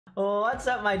What's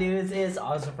up, my dudes? It's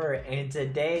Osifer, and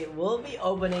today we'll be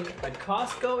opening the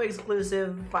Costco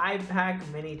exclusive 5-pack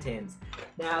mini tins.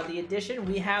 Now, the edition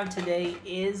we have today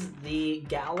is the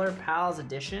Galar Pals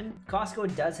edition.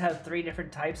 Costco does have 3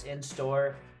 different types in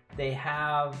store. They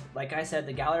have, like I said,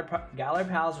 the Galar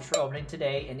Pals, which we're opening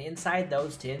today, and inside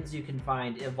those tins you can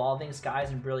find Evolving Skies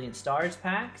and Brilliant Stars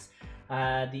packs.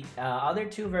 The other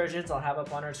 2 versions I'll have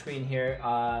up on our screen here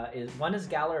one is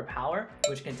Galar Power,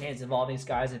 which contains Evolving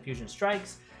Skies and Fusion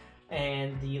Strikes,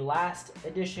 and the last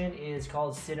edition is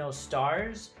called Sinnoh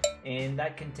Stars, and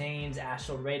that contains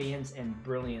Astral Radiance and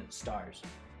Brilliant Stars.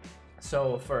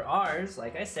 So for ours,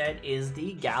 like I said, is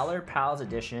the Galar Pals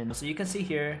edition. So you can see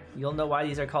here, you'll know why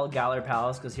these are called Galar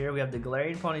Pals, because here we have the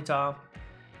Galarian Ponyta,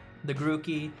 the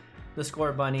Grookey, the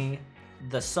Scorbunny,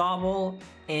 the Sobble,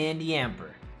 and Yamper.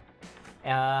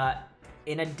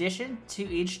 In addition to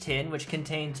each tin, which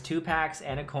contains 2 packs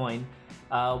and a coin,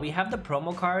 we have the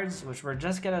promo cards, which we're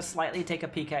just gonna slightly take a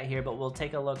peek at here, but we'll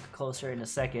take a look closer in a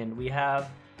second. We have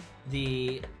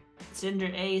the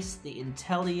Cinderace, the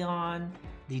Inteleon,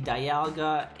 the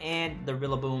Dialga, and the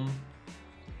Rillaboom.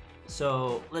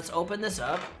 So let's open this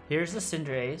up. Here's the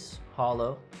Cinderace,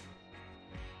 holo,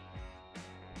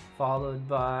 followed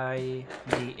by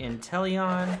the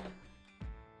Inteleon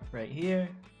right here.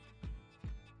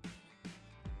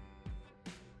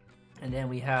 And then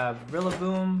we have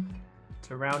Rillaboom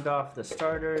to round off the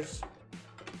starters.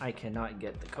 I cannot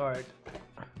get the card.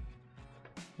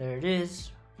 There it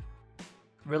is.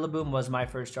 Rillaboom was my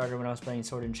first starter when I was playing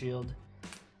Sword and Shield.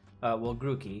 Well,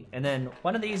 Grookey. And then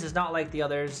one of these is not like the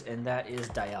others, and that is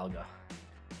Dialga.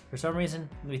 For some reason,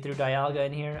 we threw Dialga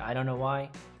in here. I don't know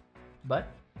why, but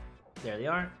there they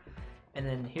are. And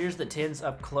then here's the tins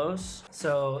up close.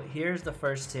 So here's the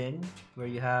first tin, where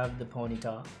you have the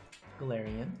Ponyta,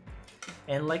 Galarian.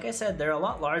 And like I said, they're a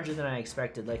lot larger than I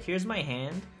expected. Like, here's my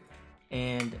hand,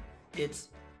 and it's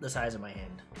the size of my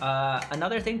hand.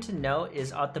 Another thing to note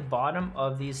is at the bottom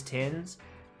of these tins,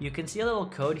 you can see a little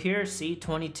code here,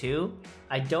 C22.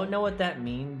 I don't know what that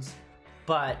means,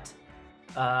 but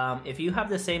if you have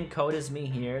the same code as me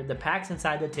here, the packs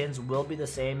inside the tins will be the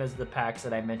same as the packs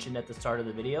that I mentioned at the start of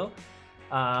the video.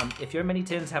 If your mini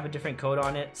tins have a different code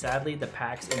on it, sadly the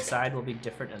packs inside will be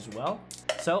different as well.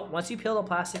 So once you peel the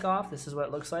plastic off, this is what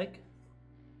it looks like.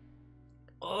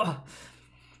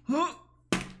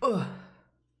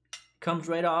 Comes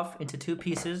right off into 2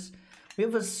 pieces. We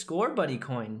have a Scorbunny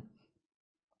coin.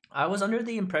 I was under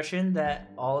the impression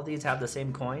that all of these have the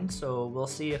same coin, so we'll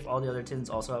see if all the other tins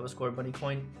also have a Scorbunny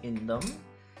coin in them.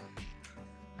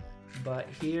 But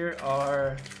here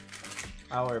are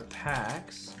our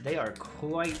packs. They are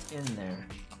quite in there.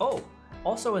 Oh,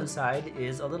 also inside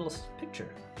is a little picture.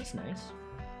 That's nice.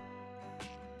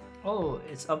 Oh,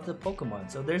 it's of the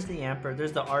Pokemon. So there's the Yamper,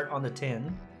 there's the art on the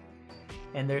tin,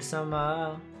 and there's some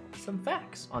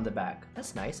facts on the back.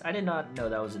 That's nice. I did not know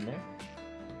that was in there.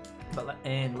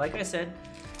 And like I said,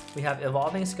 we have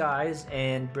Evolving Skies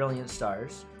and Brilliant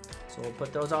Stars. So we'll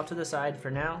put those off to the side for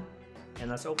now,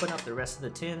 and let's open up the rest of the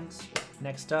tins.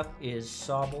 Next up is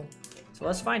Sobble. So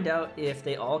let's find out if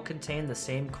they all contain the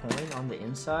same coin on the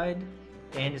inside,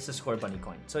 and it's a Scorbunny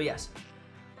coin. So yes,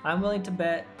 I'm willing to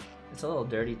bet, it's a little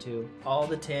dirty too, all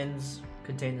the tins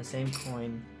contain the same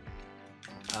coin.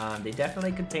 They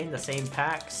definitely contain the same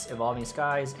packs, Evolving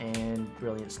Skies and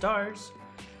Brilliant Stars.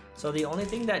 So the only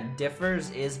thing that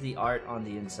differs is the art on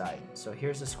the inside. So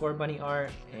here's the Scorbunny art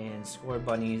and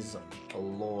Scorbunny's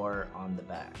lore on the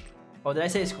back. Oh, did I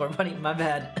say Scorbunny? My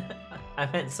bad. I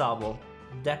meant Sobble.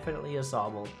 Definitely a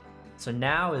Sobble. So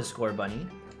now is Scorbunny.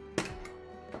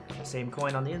 Same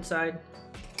coin on the inside.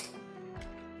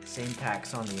 Same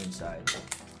packs on the inside.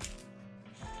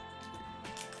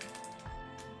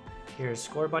 Here's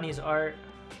Scorbunny's art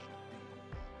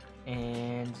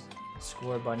and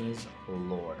Scorbunny's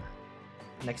lore.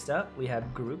 Next up, we have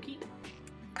Grookey.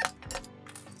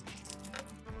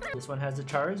 This one has the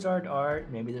Charizard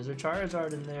art. Maybe there's a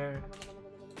Charizard in there.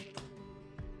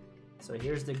 So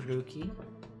here's the Grookey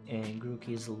and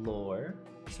Grookey's lore.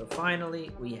 So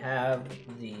finally, we have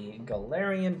the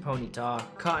Galarian Ponyta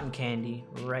Cotton Candy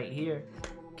right here.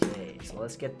 Okay, so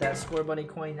let's get that Scorbunny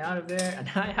coin out of there. And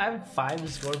I have 5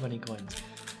 Scorbunny coins.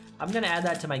 I'm gonna add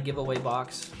that to my giveaway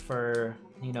box for,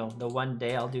 you know, the one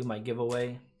day I'll do my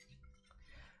giveaway.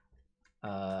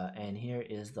 And here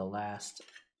is the last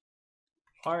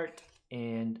art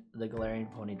and the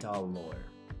Galarian Ponyta lore.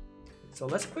 So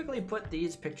let's quickly put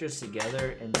these pictures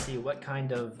together and see what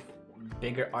kind of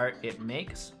bigger art it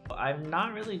makes. I'm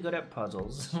not really good at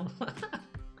puzzles,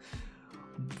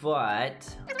 but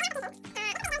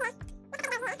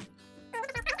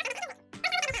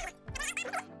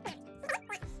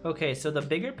Okay, so the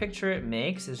bigger picture it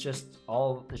makes is just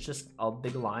all, it's just a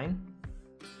big line.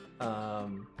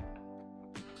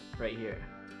 Right here.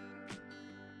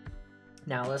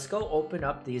 Now let's go open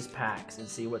up these packs and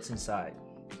see what's inside.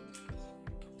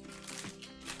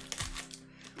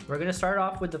 We're gonna start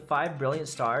off with the 5 Brilliant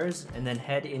Stars and then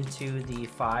head into the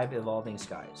 5 Evolving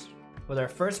Skies. With our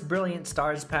first Brilliant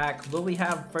Stars pack, will we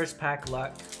have first pack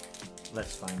luck?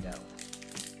 Let's find out.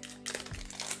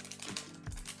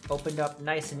 Opened up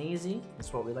nice and easy,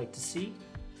 that's what we like to see.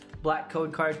 Black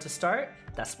code card to start,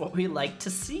 that's what we like to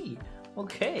see.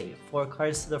 Okay, 4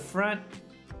 cards to the front.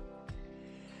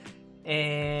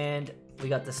 And we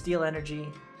got the Steel Energy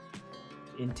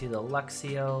into the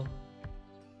Luxio,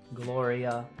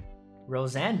 Gloria,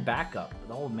 Roseanne backup.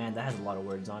 Oh man, that has a lot of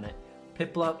words on it.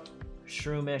 Piplup,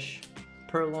 Shroomish,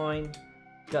 Purloin,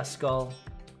 Duskull,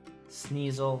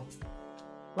 Sneasel,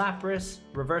 Lapras,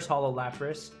 Reverse Holo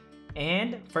Lapras,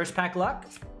 and first pack luck.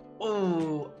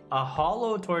 Oh, a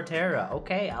Holo Torterra.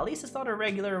 Okay, at least it's not a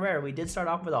regular rare. We did start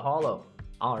off with a Holo.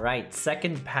 All right,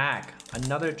 second pack,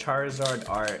 another Charizard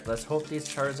art. Let's hope these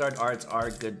Charizard arts are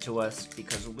good to us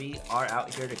because we are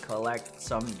out here to collect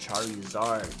some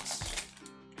Charizards.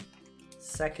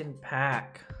 Second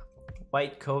pack,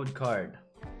 white code card.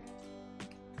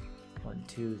 1,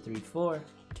 2, 3, 4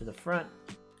 to the front.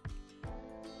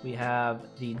 We have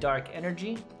the Dark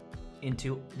Energy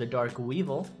into the Dark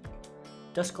Weevil,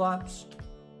 Dusclops,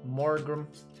 Morgrem,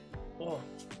 oh,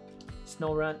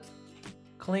 Snorunt,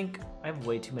 Clink, I have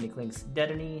way too many Clinks,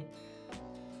 Dedenne,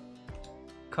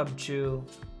 Cubchoo,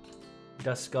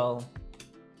 Duskull,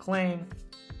 Clang,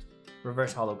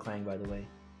 Reverse Holo Clang by the way,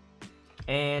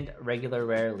 and regular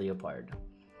rare Leopard.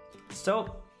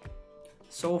 So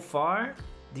far,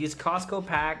 these Costco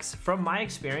packs, from my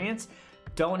experience,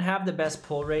 don't have the best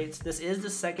pull rates. This is the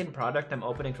second product I'm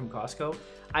opening from Costco.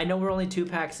 I know we're only 2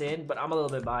 packs in, but I'm a little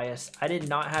bit biased. I did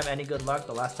not have any good luck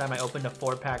the last time I opened a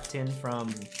 4-pack tin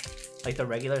from, like the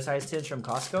regular size tins from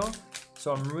Costco.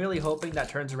 So I'm really hoping that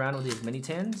turns around with these mini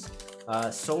tins.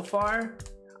 So far,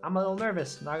 I'm a little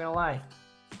nervous, not gonna lie.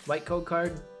 White code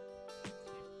card.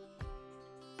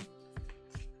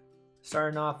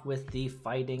 Starting off with the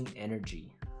Fighting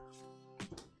Energy.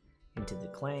 Into the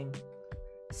Clang,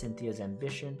 Cynthia's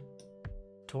Ambition,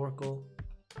 Torkoal,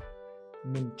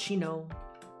 Minccino,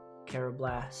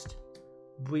 Carablast,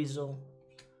 Buizel,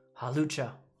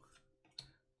 Hawlucha,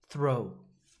 Throw.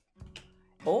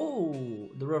 Oh,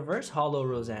 the Reverse Holo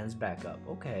Roseanne's back up,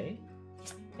 okay.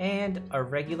 And a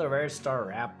regular rare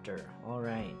Staraptor, all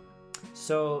right.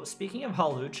 So speaking of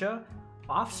Hawlucha,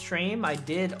 off stream I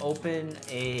did open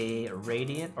a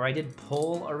Radiant, or I did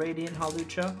pull a Radiant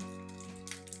Hawlucha.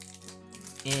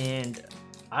 And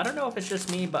I don't know if it's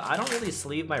just me, but I don't really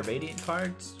sleeve my Radiant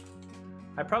cards.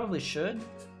 I probably should,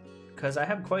 because I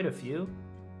have quite a few.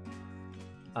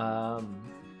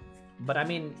 But I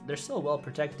mean, they're still well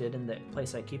protected in the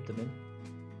place I keep them in.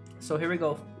 So here we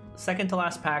go. Second to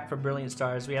last pack for Brilliant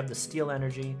Stars. We have the Steel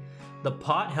Energy, the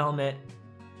Pot Helmet,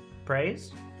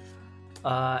 Praise,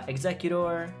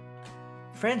 Executor,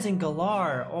 Frenzy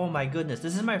Galar. Oh my goodness,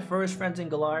 this is my first Frenzy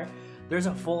Galar. There's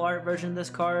a full art version of this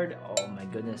card. Oh my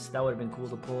goodness, that would have been cool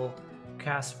to pull.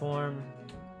 Castform,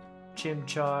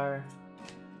 Chimchar,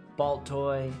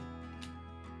 Baltoy,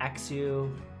 Axew,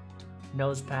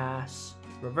 Nosepass,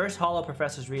 Reverse Holo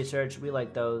Professor's Research. We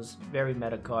like those. Very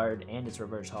meta card, and it's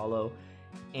Reverse Holo.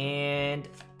 And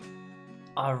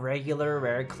a regular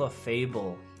rare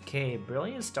Clefable. Okay,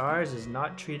 Brilliant Stars is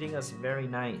not treating us very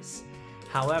nice.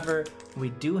 However,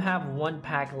 we do have 1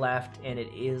 pack left, and it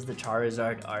is the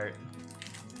Charizard art.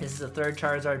 This is the 3rd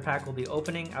Charizard pack we'll be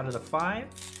opening out of the 5.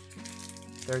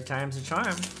 3rd time's a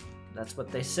charm. That's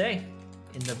what they say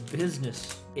in the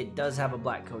business. It does have a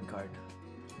black code card.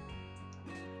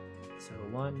 So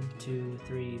 1, 2,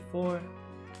 3, 4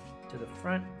 to the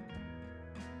front.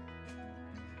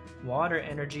 Water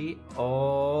Energy.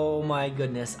 Oh my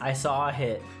goodness, I saw a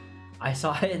hit. I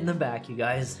saw it in the back, you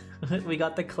guys. We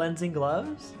got the Cleansing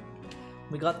Gloves.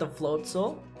 We got the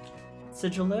Floatzel,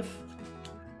 Sigilif,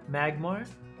 Magmar,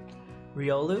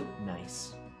 Riolu,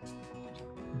 nice.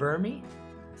 Burmy,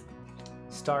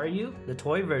 Staryu, the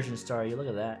toy version Staryu, look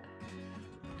at that.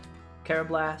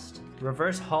 Carablast,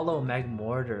 Reverse Holo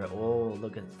Magmortar, oh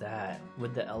look at that.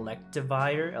 With the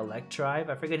Electrive,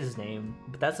 I forget his name,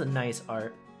 but that's a nice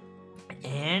art.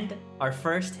 And our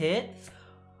first hit,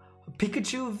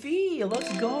 Pikachu V,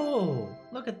 let's go.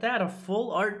 Look at that, a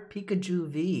full art Pikachu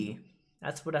V.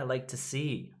 That's what I like to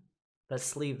see. Let's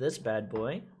sleeve this bad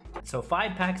boy. So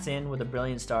 5 packs in with the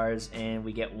Brilliant Stars and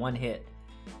we get 1 hit.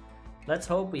 Let's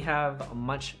hope we have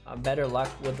much better luck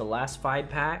with the last 5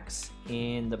 packs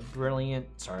in the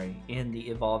in the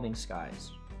Evolving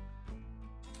Skies.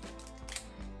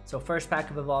 So first pack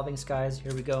of Evolving Skies,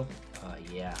 here we go.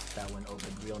 Yeah, that one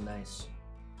opened real nice.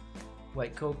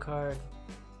 White code card.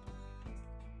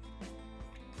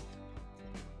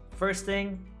 First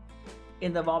thing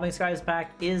in the Evolving Skies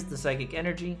pack is the Psychic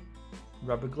Energy,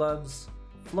 Rubber Gloves,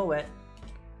 Floette,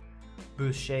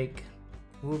 Boost Shake,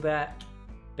 Woobat,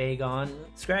 Bagon,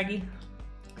 Scraggy,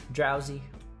 Drowsy,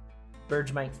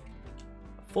 Burgemite,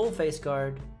 Full Face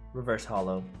Guard, Reverse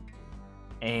Hollow,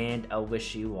 and a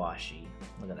Wishy-Washy.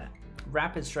 Look at that.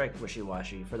 Rapid Strike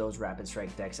Wishy-Washy for those Rapid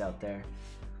Strike decks out there.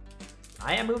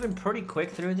 I am moving pretty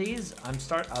quick through these. I'm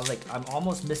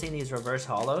almost missing these Reverse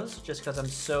Hollows just because I'm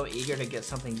so eager to get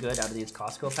something good out of these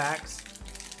Costco packs.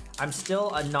 I'm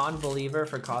still a non-believer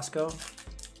for Costco,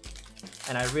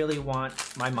 and I really want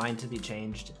my mind to be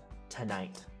changed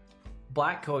tonight.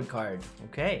 Black code card.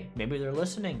 Okay, maybe they're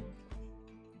listening.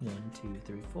 1, 2,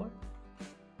 3, 4.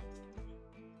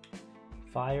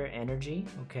 Fire Energy.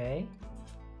 Okay.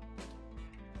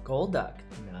 Golduck.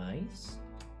 Nice.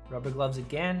 Rubber Gloves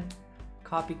again.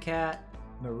 Copycat.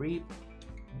 Mareep.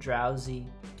 Drowsy.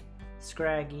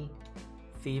 Scraggy.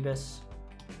 Phoebus.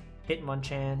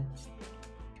 Hitmonchan.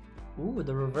 Ooh,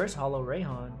 the Reverse Hollow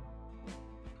Rayhan.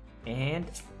 And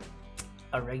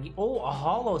a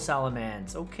Hollow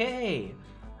Salamence. Okay.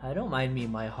 I don't mind me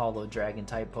my Hollow Dragon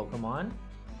type Pokemon.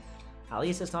 At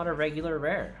least it's not a regular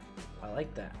rare. I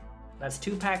like that. That's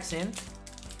 2 packs in.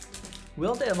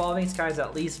 Will the Evolving Skies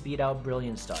at least beat out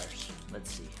Brilliant Stars?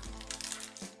 Let's see.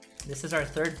 This is our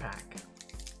 3rd pack.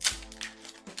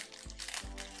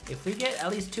 If we get at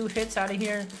least 2 hits out of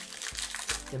here,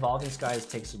 Evolving Skies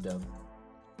takes a dub.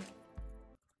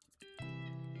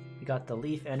 We got the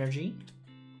Leaf Energy,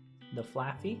 the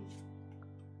Flaffy,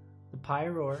 the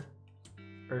Pyroar,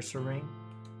 Ursaring,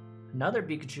 another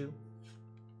Pikachu,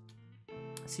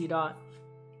 Seedot,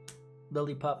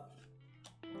 Lillipup,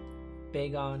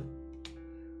 Bagon,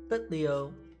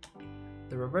 Litleo,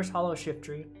 the Reverse Hollow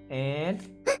Shiftry, and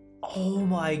oh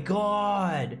my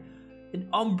god! An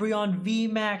Umbreon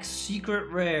VMAX Secret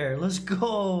Rare. Let's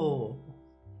go!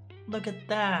 Look at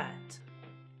that.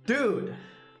 Dude!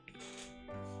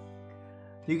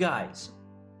 You guys,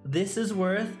 this is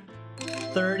worth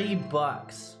 30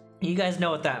 bucks. You guys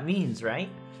know what that means, right?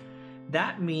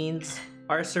 That means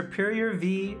our Superior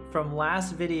V from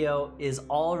last video is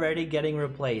already getting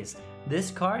replaced.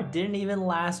 This card didn't even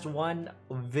last one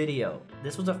video.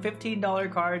 This was a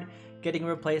 $15 card getting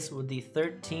replaced with the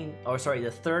 $30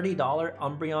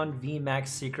 Umbreon VMAX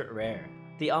Secret Rare.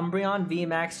 The Umbreon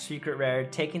VMAX Secret Rare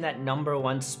taking that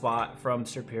 #1 spot from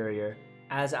Superior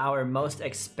as our most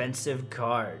expensive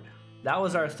card. That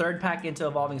was our 3rd pack into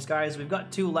Evolving Skies. We've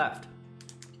got 2 left.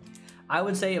 I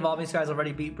would say Evolving Skies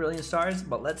already beat Brilliant Stars,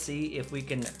 but let's see if we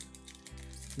can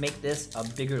make this a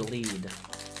bigger lead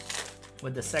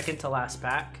with the 2nd to last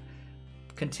pack.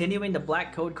 Continuing the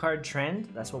black code card trend,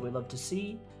 that's what we love to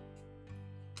see.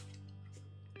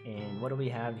 And what do we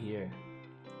have here?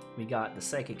 We got the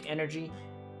Psychic Energy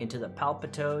into the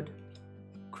Palpitoad,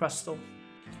 Crustle,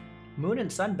 Moon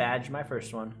and Sun Badge, my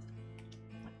first one,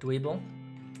 Dweeble,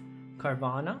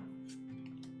 Carvana,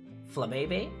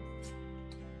 Flabébé,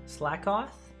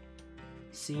 Slackoth,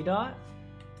 Seedot,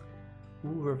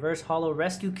 Reverse Hollow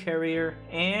Rescue Carrier,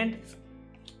 and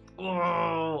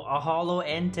a Hollow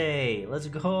Entei. Let's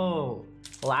go.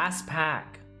 Last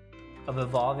pack of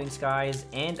Evolving Skies,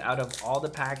 and out of all the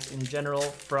packs in general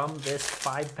from this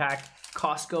 5-pack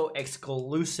Costco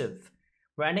exclusive.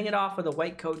 We're ending it off with a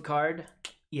white code card.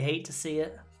 You hate to see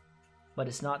it, but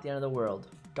it's not the end of the world.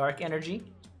 Dark Energy,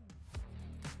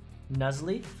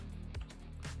 Nuzleaf,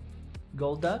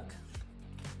 Golduck,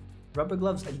 Rubber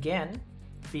Gloves again,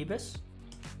 Phoebus,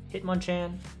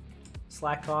 Hitmonchan,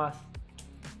 Slackoth,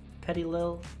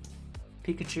 Petilil,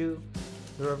 Pikachu,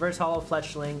 the Reverse Hollow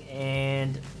Fletchling,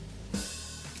 and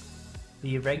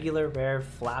the regular rare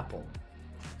Flapple.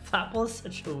 Flapple is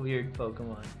such a weird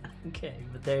Pokemon. Okay,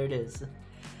 but there it is.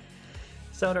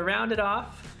 So to round it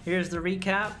off, here's the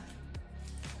recap.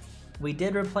 We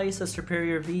did replace a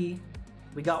Superior V.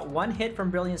 We got 1 hit from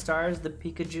Brilliant Stars, the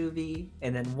Pikachu V,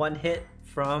 and then 1 hit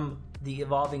from the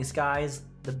Evolving Skies.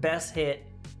 The best hit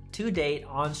to date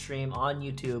on stream on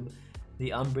YouTube,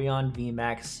 the Umbreon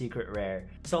VMAX Secret Rare.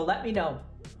 So let me know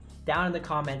down in the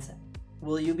comments,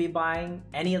 will you be buying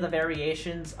any of the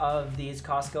variations of these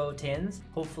Costco tins?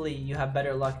 Hopefully you have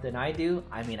better luck than I do.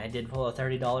 I mean, I did pull a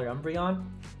 $30 Umbreon.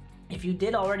 If you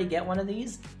did already get one of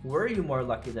these, were you more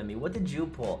lucky than me? What did you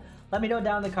pull? Let me know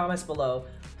down in the comments below.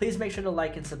 Please make sure to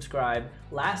like and subscribe.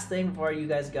 Last thing before you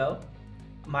guys go,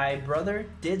 My brother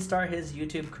did start his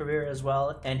YouTube career as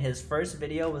well, and his first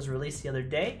video was released the other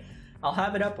day. I'll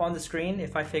have it up on the screen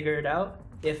if I figure it out.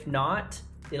 If not,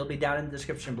 it'll be down in the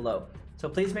description below. So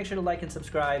please make sure to like and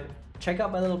subscribe. Check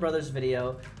out my little brother's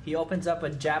video. He opens up a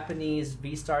Japanese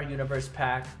VStar Universe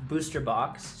pack booster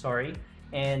box, sorry.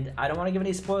 And I don't want to give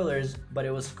any spoilers, but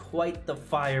it was quite the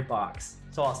fire box.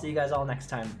 So I'll see you guys all next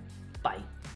time. Bye.